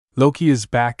Loki is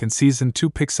back and Season 2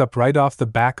 picks up right off the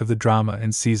back of the drama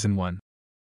in Season 1.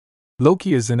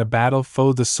 Loki is in a battle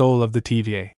for the soul of the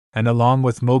TVA, and along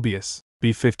with Mobius,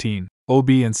 B-15,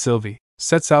 Obi and Sylvie,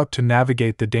 sets out to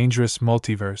navigate the dangerous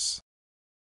multiverse.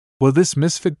 Will this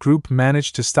misfit group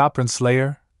manage to stop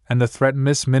Renslayer and the threat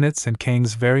Miss Minutes and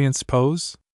Kang's variants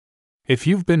pose? If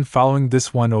you've been following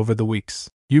this one over the weeks,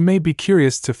 you may be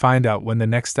curious to find out when the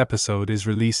next episode is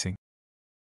releasing.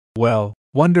 Well,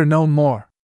 wonder no more.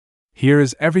 Here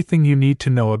is everything you need to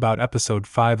know about Episode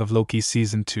 5 of Loki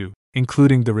Season 2,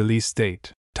 including the release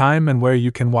date, time, and where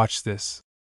you can watch this.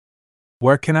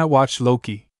 Where can I watch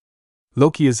Loki?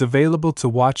 Loki is available to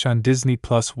watch on Disney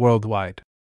Plus worldwide.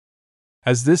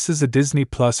 As this is a Disney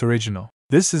Plus original,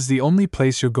 this is the only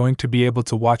place you're going to be able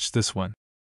to watch this one.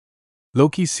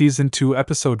 Loki Season 2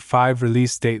 Episode 5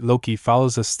 release date. Loki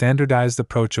follows a standardized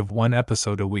approach of one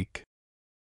episode a week.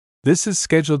 This is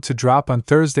scheduled to drop on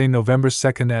Thursday, November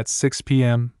 2nd at 6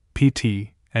 p.m. PT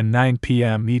and 9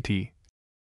 p.m. ET.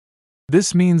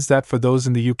 This means that for those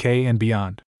in the UK and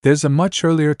beyond, there's a much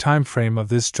earlier time frame of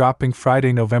this dropping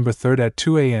Friday, November 3rd at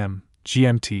 2 a.m.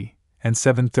 GMT and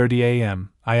 7:30 a.m.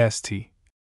 IST.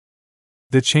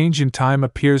 The change in time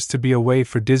appears to be a way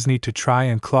for Disney to try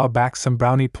and claw back some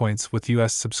brownie points with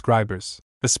US subscribers,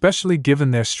 especially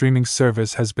given their streaming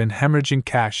service has been hemorrhaging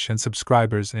cash and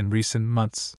subscribers in recent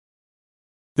months.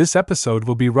 This episode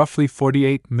will be roughly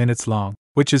 48 minutes long,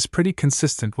 which is pretty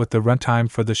consistent with the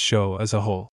runtime for the show as a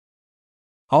whole.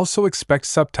 Also expect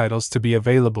subtitles to be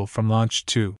available from launch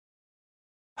too.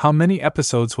 How many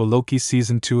episodes will Loki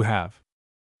Season 2 have?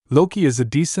 Loki is a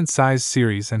decent-sized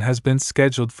series and has been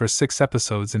scheduled for 6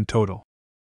 episodes in total.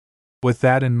 With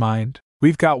that in mind,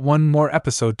 we've got one more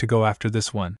episode to go after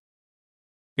this one.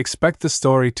 Expect the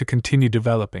story to continue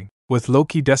developing, with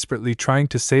Loki desperately trying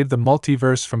to save the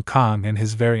multiverse from Kang and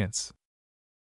his variants.